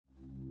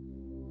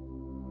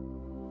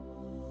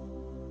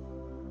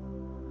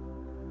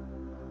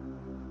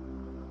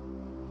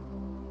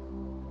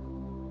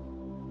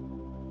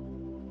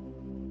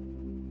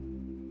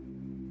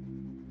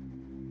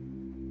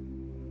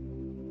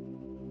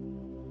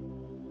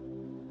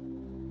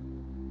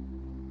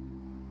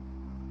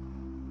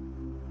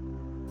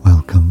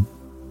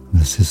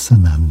This is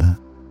Sananda.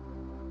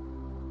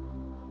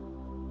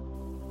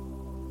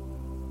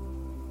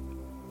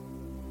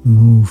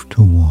 Move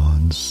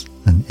towards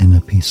an inner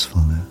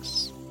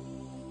peacefulness.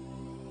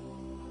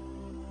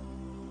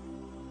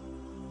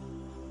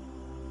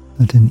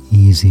 Let an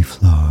easy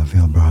flow of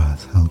your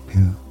breath help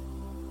you.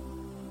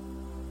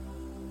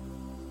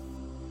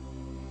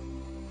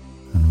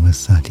 And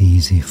with that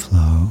easy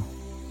flow,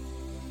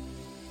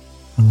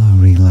 allow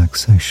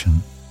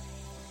relaxation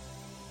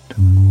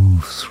to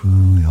move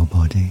through your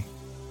body,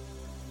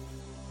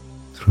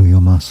 through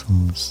your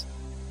muscles,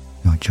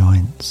 your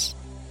joints.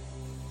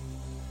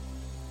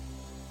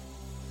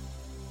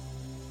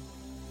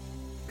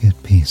 Be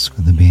at peace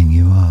with the being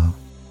you are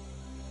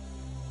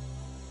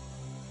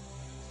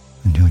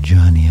and your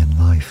journey in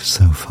life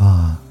so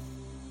far.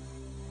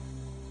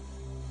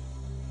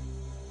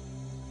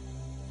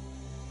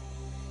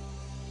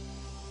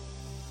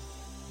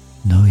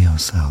 Know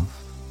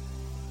yourself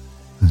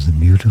as a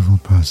beautiful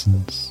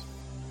presence.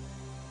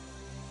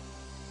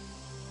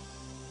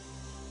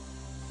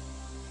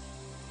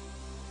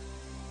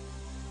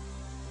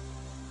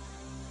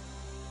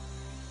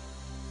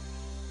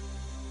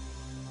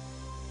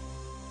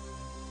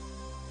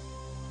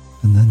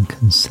 And then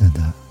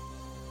consider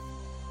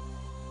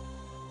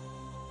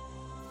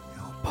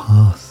your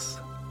path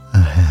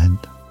ahead,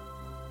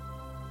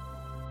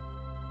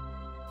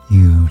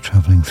 you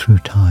traveling through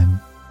time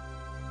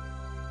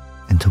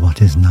into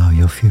what is now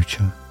your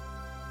future.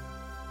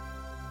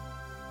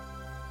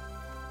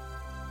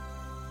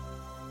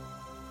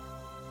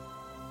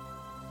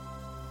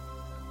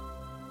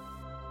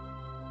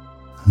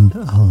 And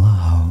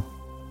allow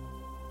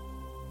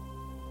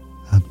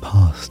that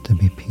path to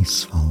be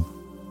peaceful.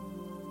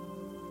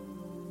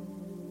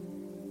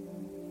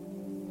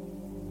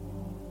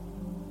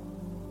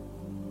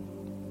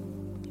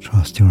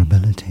 Trust your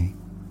ability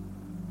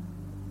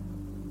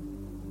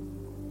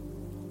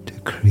to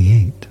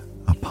create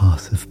a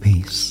path of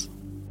peace.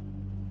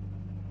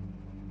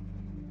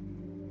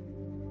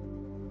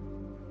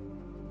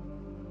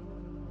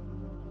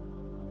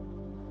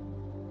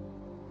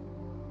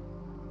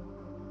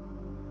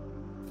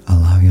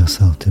 Allow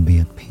yourself to be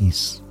at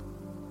peace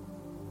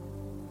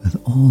with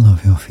all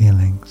of your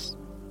feelings,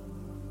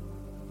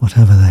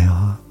 whatever they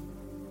are.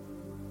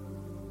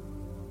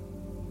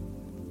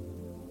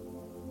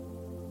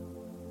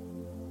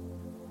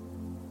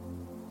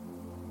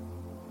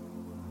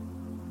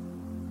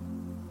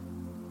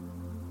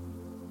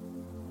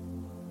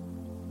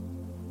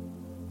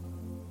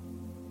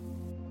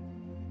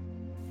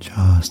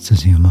 Just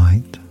as you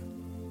might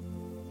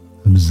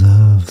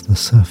observe the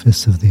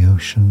surface of the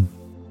ocean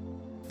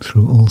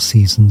through all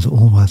seasons,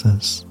 all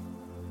weathers,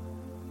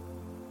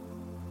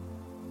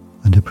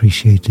 and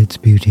appreciate its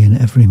beauty in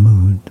every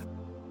mood,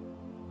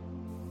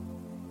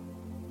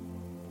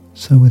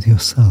 so with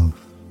yourself,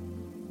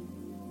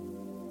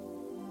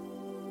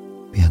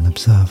 be an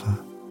observer.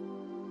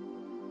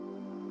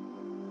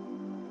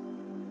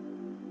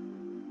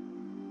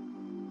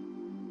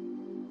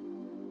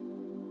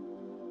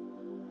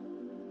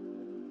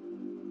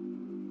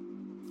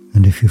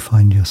 And if you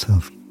find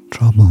yourself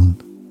troubled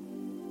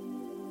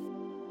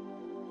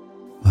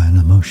by an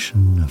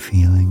emotion, a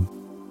feeling,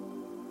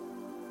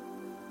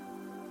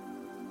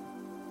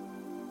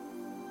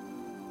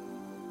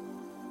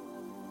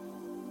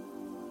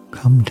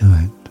 come to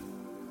it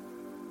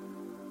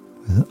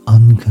with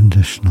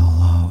unconditional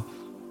love.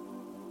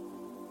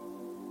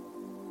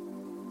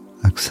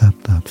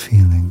 Accept that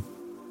feeling,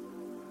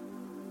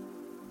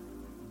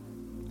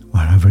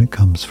 wherever it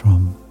comes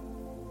from.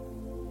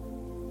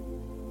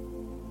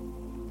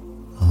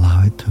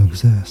 Allow it to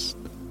exist.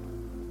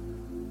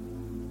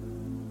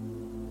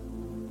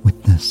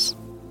 Witness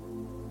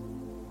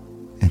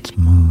its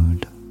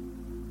mood.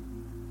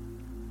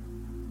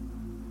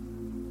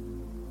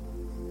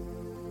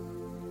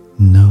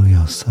 Know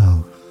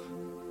yourself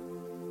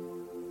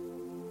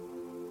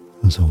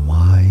as a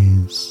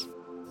wise,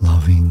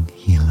 loving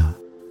healer.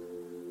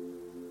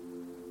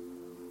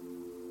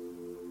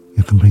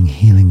 You can bring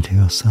healing to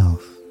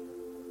yourself.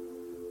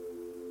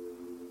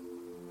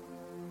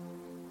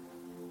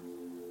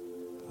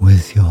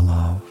 With your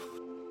love.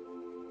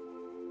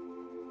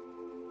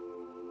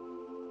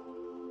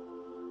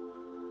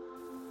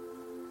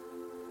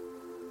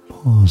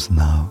 Pause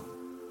now.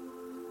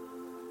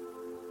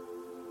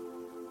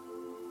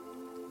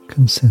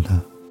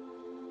 Consider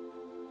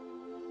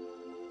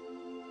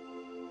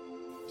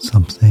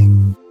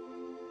something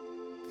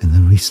in the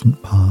recent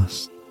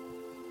past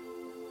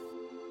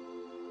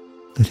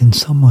that in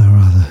some way or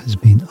other has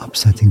been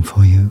upsetting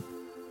for you.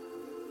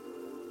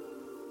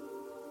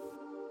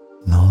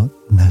 Not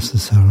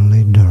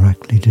necessarily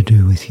directly to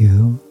do with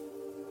you,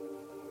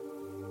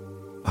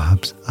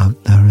 perhaps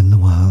out there in the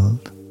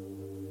world,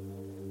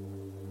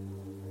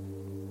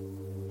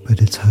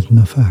 but it's had an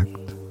effect.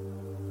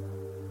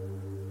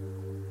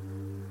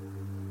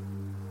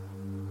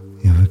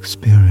 You've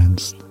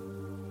experienced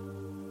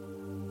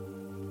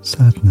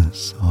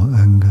sadness or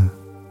anger,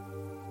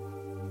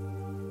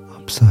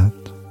 upset,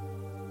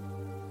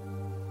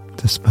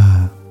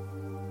 despair,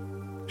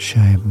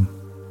 shame.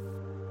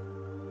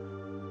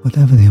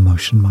 whatever the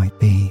emotion might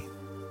be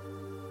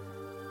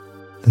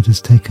that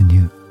has taken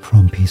you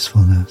from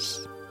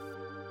peacefulness.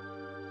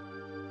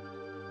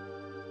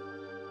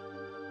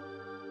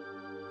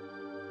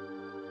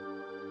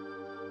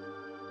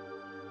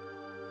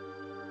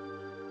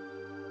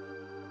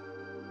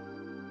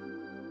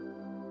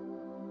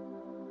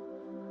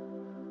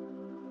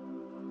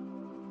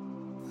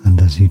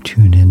 And as you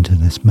tune into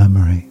this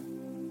memory,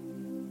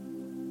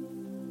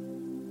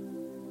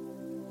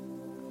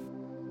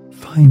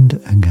 find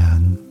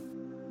again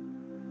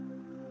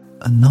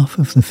enough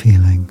of the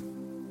feeling,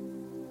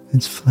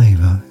 its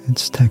flavor,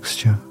 its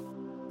texture,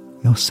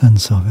 your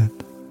sense of it,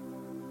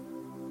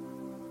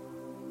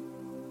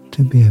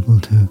 to be able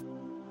to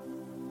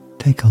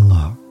take a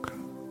look,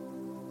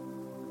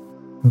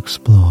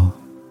 explore,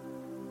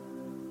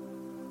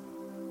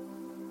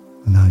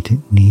 without it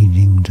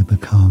needing to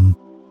become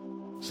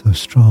so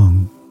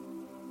strong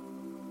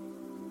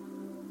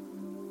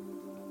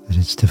that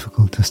it's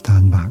difficult to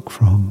stand back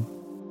from.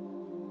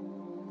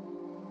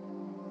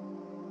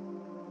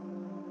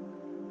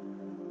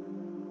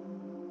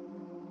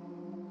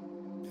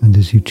 And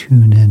as you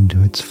tune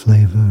into its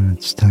flavor,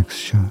 its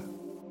texture,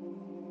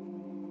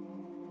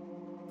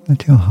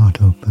 let your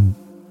heart open.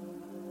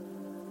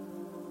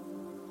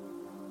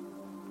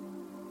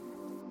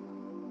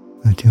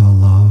 Let your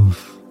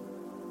love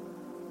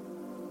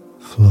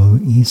flow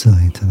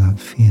easily to that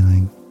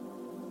feeling,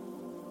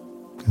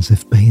 as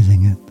if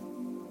bathing it.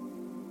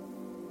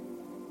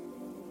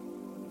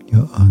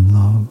 Your own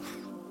love.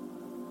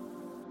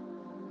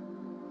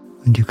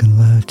 And you can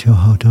let your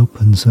heart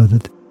open so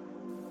that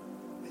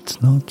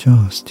it's not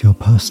just your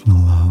personal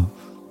love,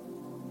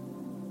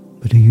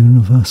 but a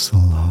universal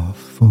love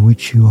for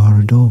which you are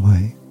a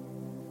doorway.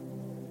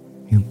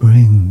 You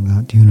bring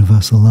that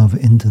universal love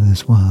into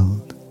this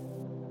world.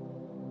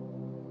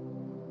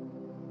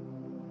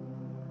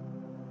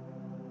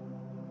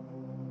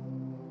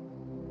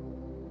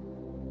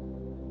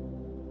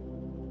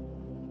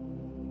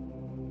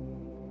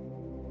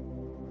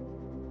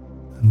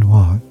 And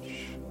watch,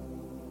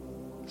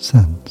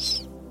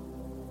 sense,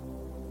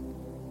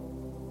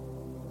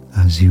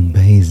 as you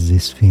bathe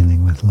this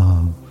feeling with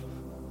love.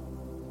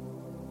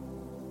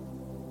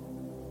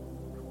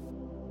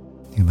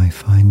 You may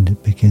find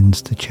it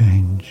begins to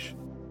change.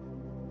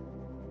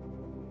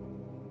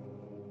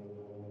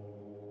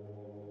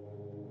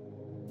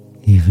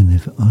 Even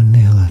if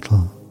only a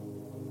little.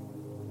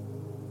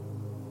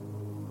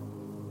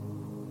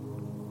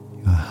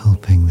 You are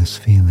helping this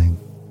feeling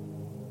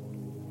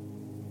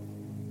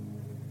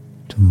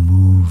to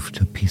move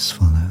to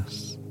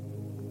peacefulness.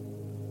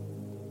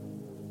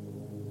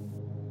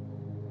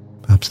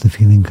 Perhaps the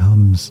feeling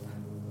comes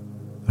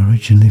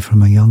originally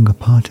from a younger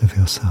part of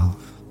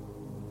yourself.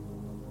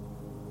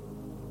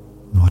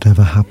 And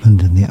whatever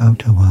happened in the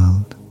outer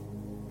world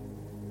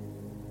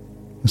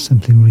was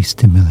simply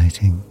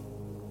re-stimulating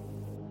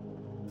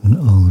an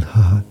old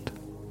hurt.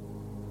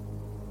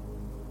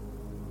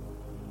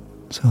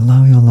 So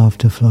allow your love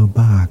to flow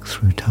back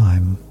through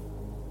time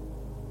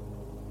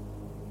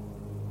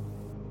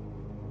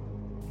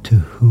to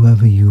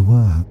whoever you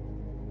were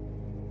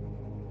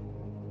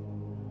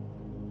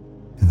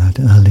in that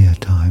earlier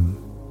time,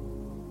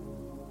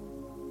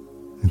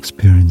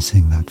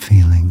 experiencing that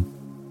feeling.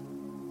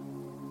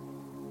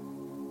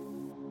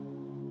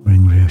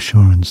 Bring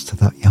reassurance to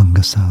that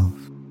younger self.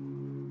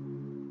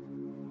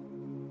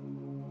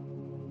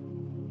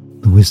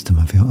 The wisdom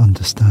of your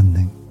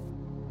understanding,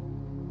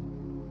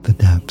 the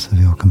depth of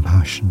your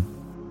compassion.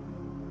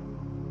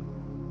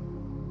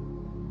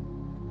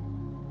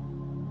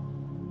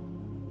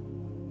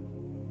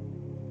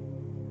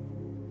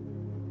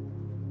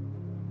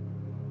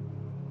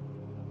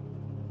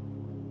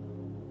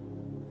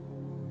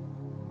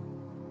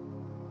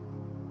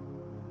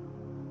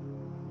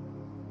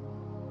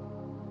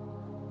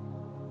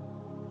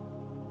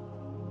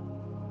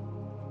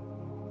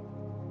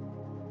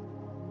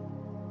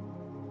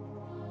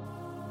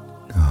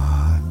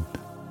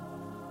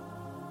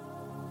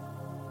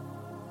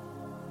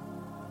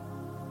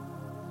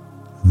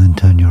 And then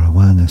turn your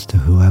awareness to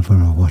whoever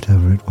or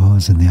whatever it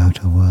was in the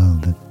outer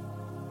world that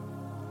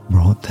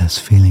brought this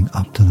feeling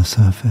up to the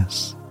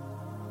surface.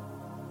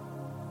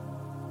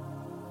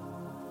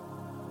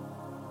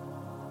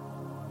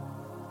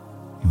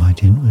 You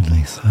might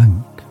inwardly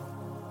thank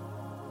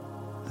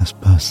this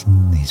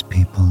person, these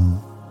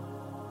people,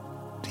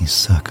 these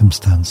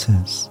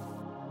circumstances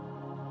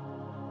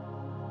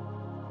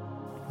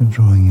for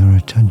drawing your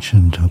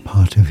attention to a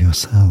part of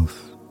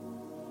yourself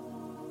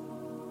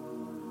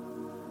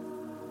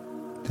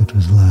that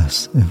was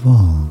less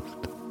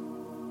evolved,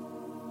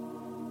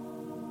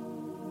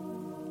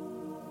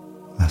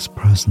 less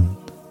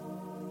present,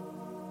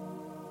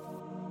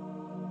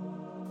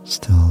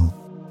 still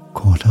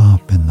caught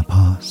up in the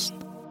past.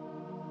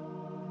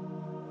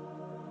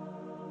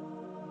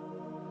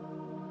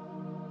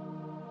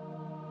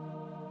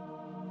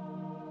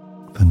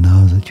 But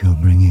now that you're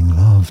bringing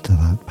love to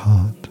that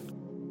part,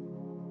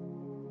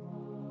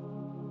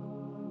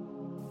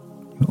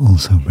 you're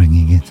also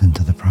bringing it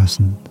into the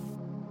present.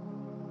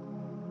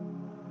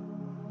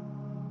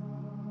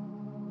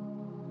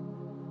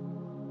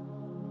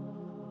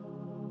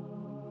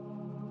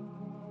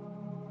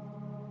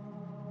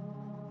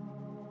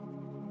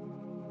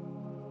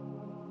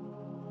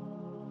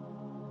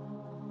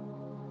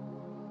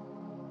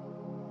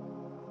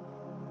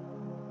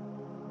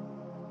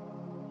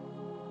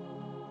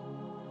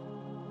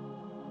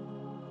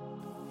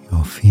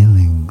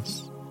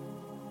 feelings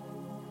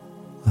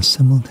are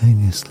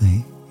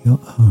simultaneously your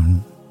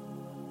own,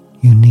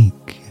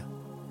 unique,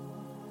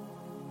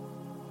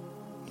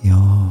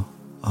 your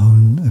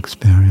own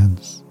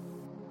experience.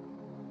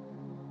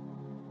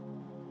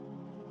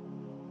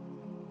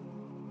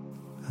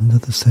 And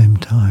at the same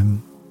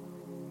time,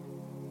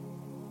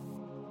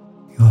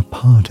 you are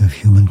part of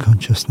human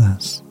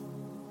consciousness,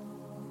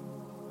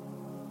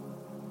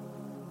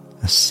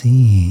 a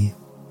sea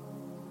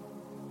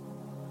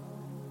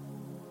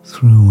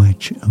through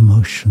which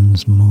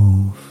emotions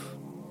move.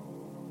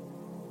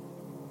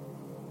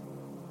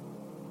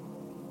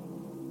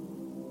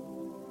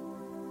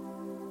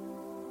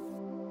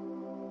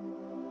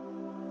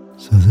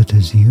 So that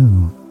as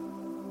you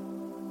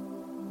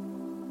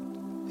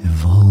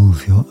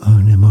evolve your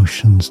own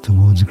emotions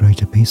towards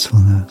greater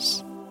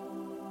peacefulness,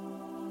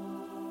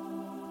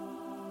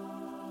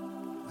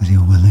 with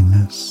your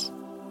willingness,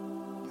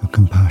 your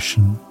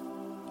compassion,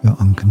 your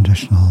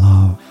unconditional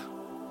love,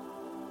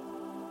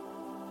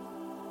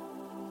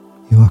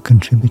 you are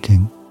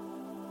contributing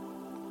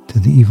to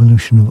the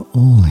evolution of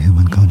all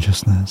human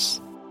consciousness,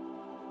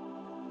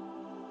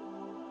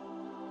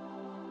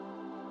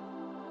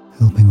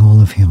 helping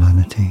all of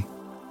humanity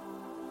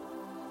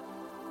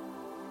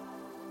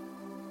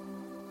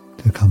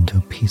to come to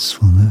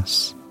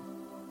peacefulness,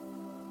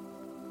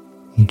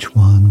 each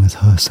one with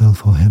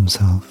herself or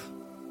himself,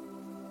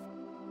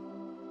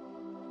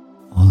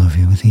 all of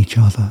you with each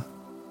other.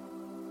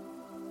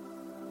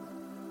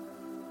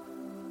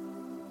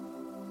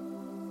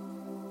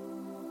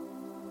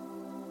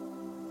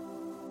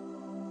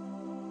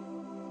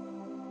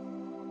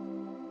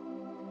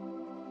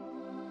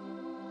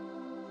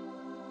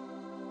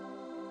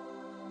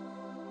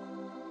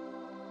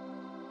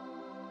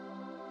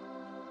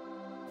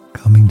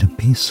 Coming to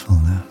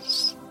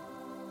peacefulness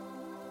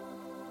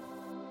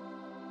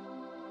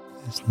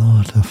is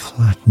not a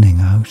flattening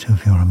out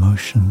of your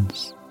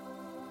emotions.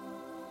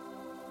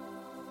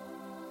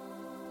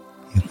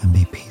 You can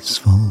be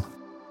peaceful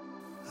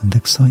and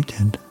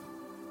excited,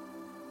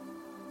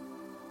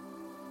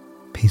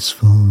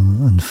 peaceful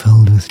and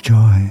filled with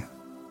joy,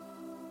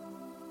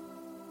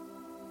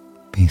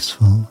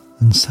 peaceful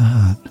and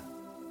sad.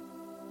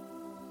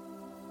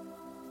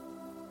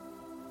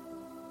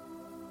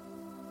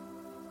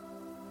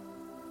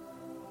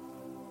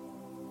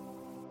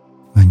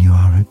 When you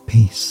are at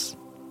peace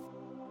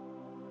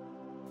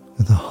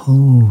with the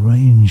whole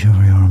range of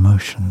your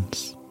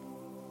emotions,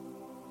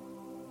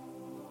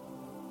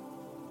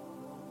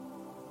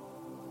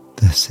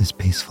 this is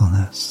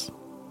peacefulness.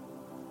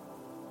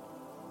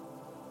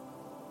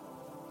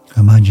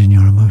 Imagine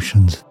your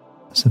emotions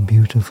as a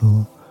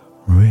beautiful,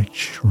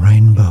 rich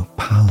rainbow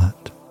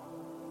palette.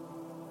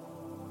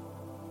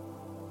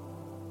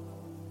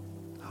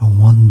 How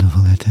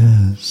wonderful it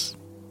is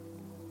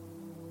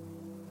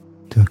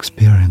to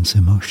experience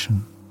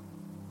emotion.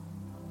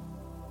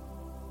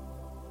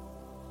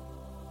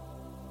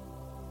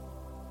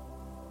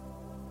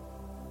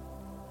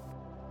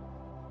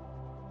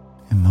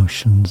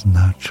 Emotions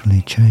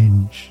naturally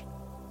change.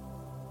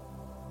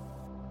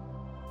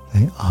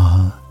 They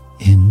are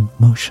in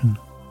motion.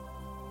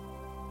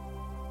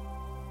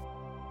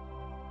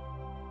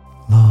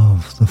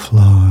 Love the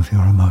flow of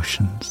your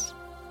emotions.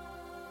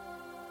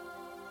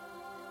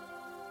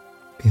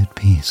 Be at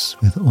peace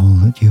with all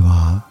that you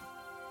are.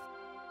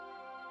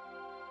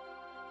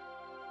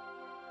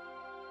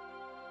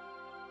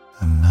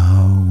 And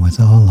now, with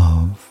our